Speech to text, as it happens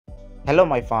Hello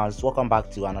my fans, welcome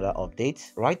back to another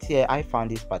update. Right here I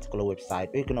found this particular website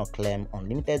where you're gonna claim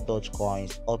unlimited Doge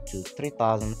coins up to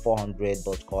 3,400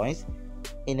 Doge coins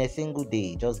in a single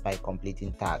day just by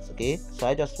completing tasks. Okay, so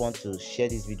I just want to share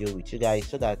this video with you guys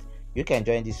so that you can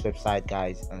join this website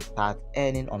guys and start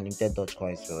earning unlimited Doge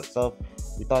coins for yourself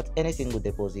without any single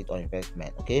deposit or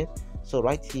investment. Okay, so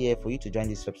right here, for you to join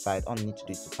this website, all you need to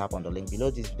do is to tap on the link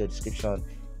below this video description.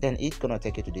 Then it's gonna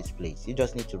take you to this place. You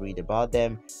just need to read about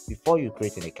them before you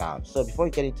create an account. So before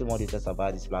you get into more details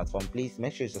about this platform, please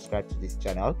make sure you subscribe to this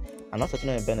channel and also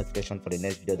turn on your bell notification for the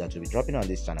next video that will be dropping on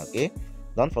this channel. Okay,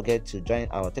 don't forget to join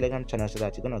our Telegram channel so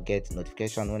that you're gonna get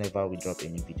notification whenever we drop a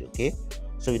new video. Okay,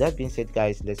 so with that being said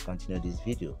guys, let's continue this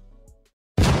video.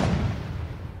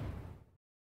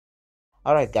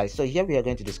 Alright guys, so here we are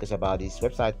going to discuss about this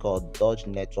website called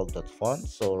DOGE.network.fund.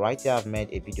 So right here I've made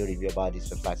a video review about this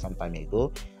website some time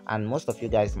ago and most of you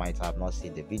guys might have not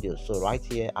seen the video. So right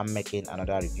here I'm making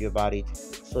another review about it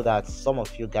so that some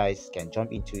of you guys can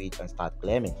jump into it and start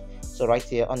claiming. So right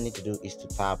here all you need to do is to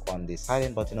tap on the sign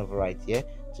in button over right here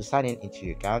to sign in into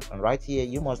your account, and right here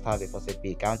you must have a faucet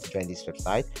pay account to join this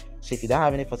website. So if you don't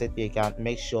have any faucet pay account,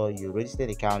 make sure you register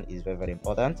the account, is very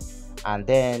important, and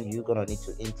then you're gonna need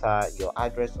to enter your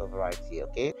address over right here.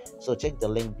 Okay, so check the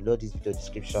link below this video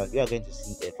description. You are going to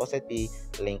see a faucet pay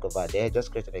link over there.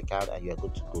 Just create an account and you are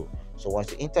good to go. So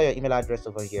once you enter your email address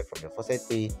over here from your faucet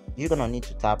pay, you're gonna need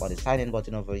to tap on the sign in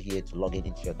button over here to log in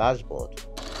into your dashboard.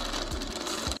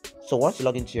 So once you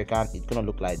log into your account, it's gonna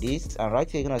look like this, and right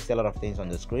here you're gonna see a lot of things on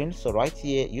the screen. So right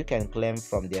here you can claim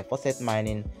from their faucet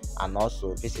mining and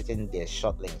also visiting their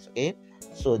short links. Okay,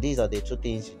 so these are the two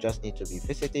things you just need to be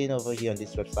visiting over here on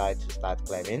this website to start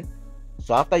claiming.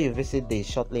 So after you visit the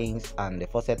short links and the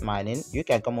faucet mining, you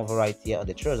can come over right here on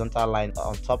the horizontal line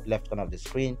on top left corner of the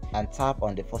screen and tap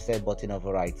on the faucet button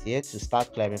over right here to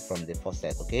start claiming from the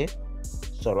faucet. Okay,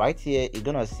 so right here you're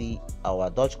gonna see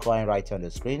our Dogecoin right here on the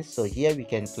screen. So here we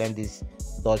can claim this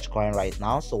Dogecoin right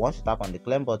now. So once you tap on the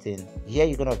claim button, here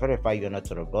you're gonna verify you're not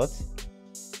a robot.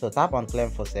 So tap on claim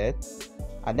faucet,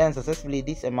 and then successfully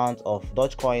this amount of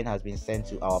Dogecoin has been sent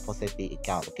to our faucet pay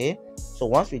account. Okay, so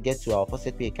once we get to our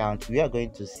faucet pay account, we are going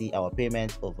to see our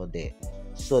payment over there.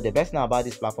 So the best thing about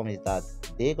this platform is that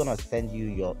they're gonna send you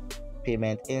your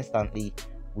payment instantly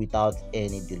without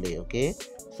any delay. Okay,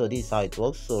 so this is how it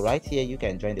works. So right here you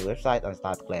can join the website and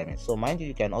start claiming. So mind you,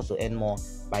 you can also earn more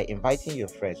by inviting your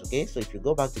friends. Okay, so if you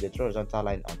go back to the horizontal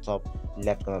line on top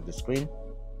left corner of the screen,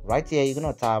 right here you're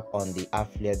gonna tap on the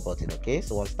affiliate button. Okay,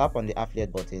 so once you tap on the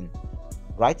affiliate button,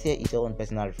 right here is your own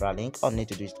personal referral link. All you need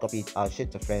to do is copy it out, share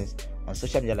it to friends on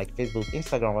social media like Facebook,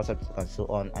 Instagram, WhatsApp, and so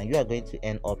on, and you are going to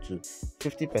earn up to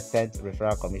 50%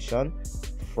 referral commission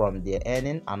from their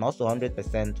earning and also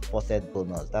 100% faucet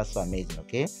bonus. That's so amazing.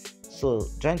 Okay, so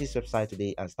join this website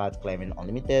today and start claiming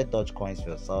unlimited Doge coins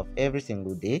for yourself every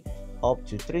single day up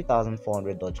to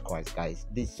 3,400 Doge coins guys.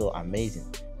 This is so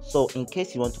amazing. So in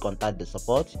case you want to contact the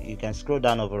support, you can scroll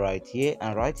down over right here,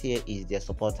 and right here is their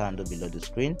support handle below the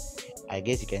screen. I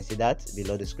guess you can see that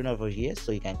below the screen over here,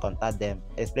 so you can contact them,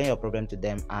 explain your problem to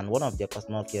them, and one of their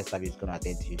customer care service is gonna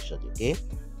attend to you shortly. Okay,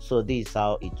 so this is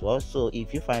how it was. So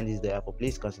if you find this helpful,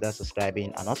 please consider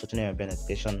subscribing and also turning on your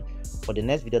notification for the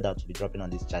next video that will be dropping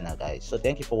on this channel guys. So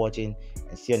thank you for watching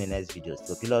and see you in the next video.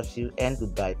 So we love you and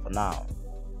goodbye for now.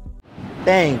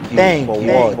 Thank you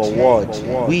for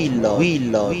watching. We love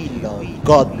you.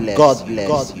 God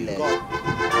bless you.